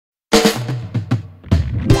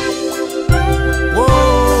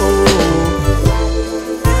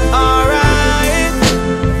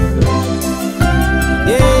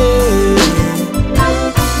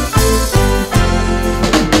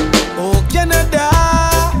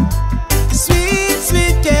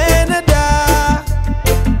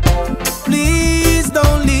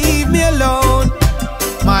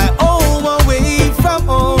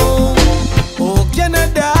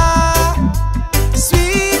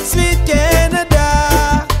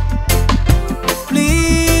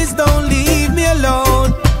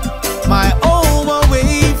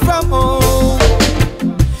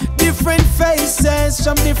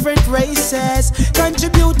places.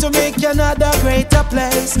 Contribute to make another greater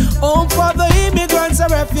place. Home for the immigrants, a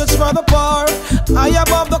refuge for the poor. High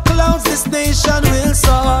above the clouds, this nation will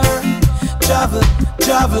soar. Travel,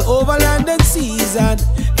 travel over land and seas and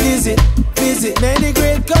visit, visit many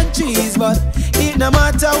great countries. But it no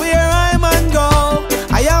matter where I man go,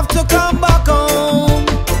 I have to come back home.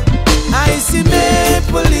 I see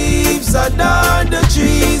maple leaves adorn the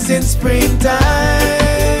trees in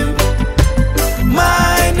springtime.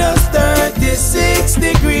 Minus 36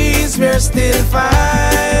 degrees, we're still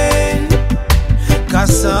fine.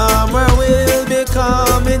 'Cause summer will be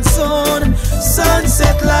coming soon.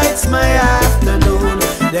 Sunset lights my afternoon.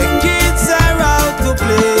 The kids are out to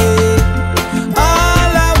play.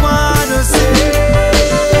 All I wanna say,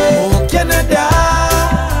 oh Canada,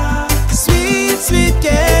 sweet, sweet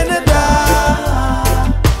Canada,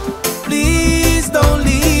 please don't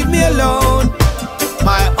leave me alone.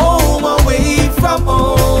 My home away from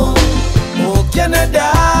home. Oh Canada,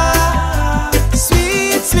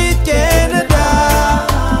 sweet, sweet Canada,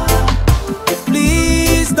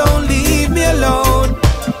 please don't leave me alone.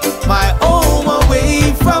 My home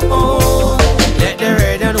away from home. Let the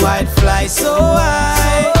red and white fly so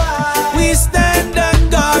high. We stand on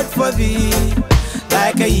guard for thee,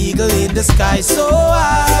 like an eagle in the sky so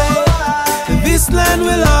high. This land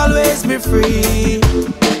will always be free.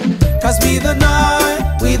 'Cause we the North,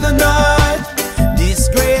 we the North. This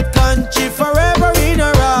great country forever in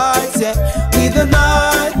our hearts, yeah. We the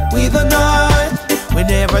North, we the North. We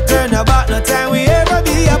never turn about, no time we ever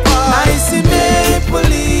be apart. I see maple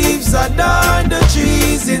leaves adorn the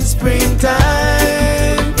trees in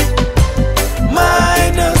springtime.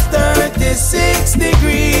 Minus 36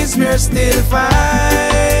 degrees, we're still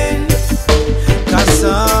fine. 'Cause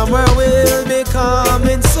summer will be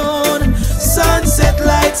coming soon. Sunset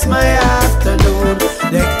lights my afternoon.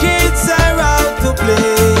 The kids are out to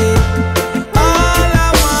play. All I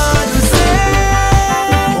want to say,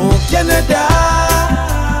 oh Canada,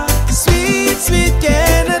 sweet, sweet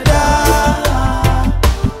Canada,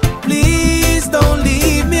 please don't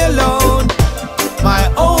leave me alone. My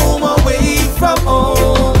home away from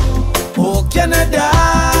home. Oh Canada,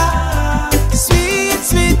 sweet,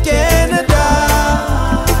 sweet Canada,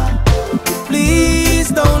 please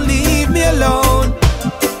don't leave me alone.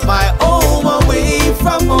 My home away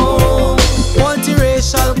from home.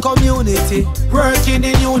 Multiracial community, working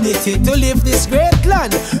in unity to live this great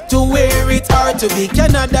land, to where it ought to be.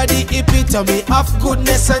 Canada the epitome of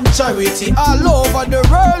goodness and charity. All over the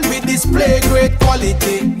world we display great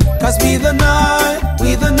quality. 'Cause we the North,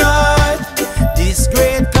 we the North. This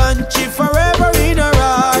great country forever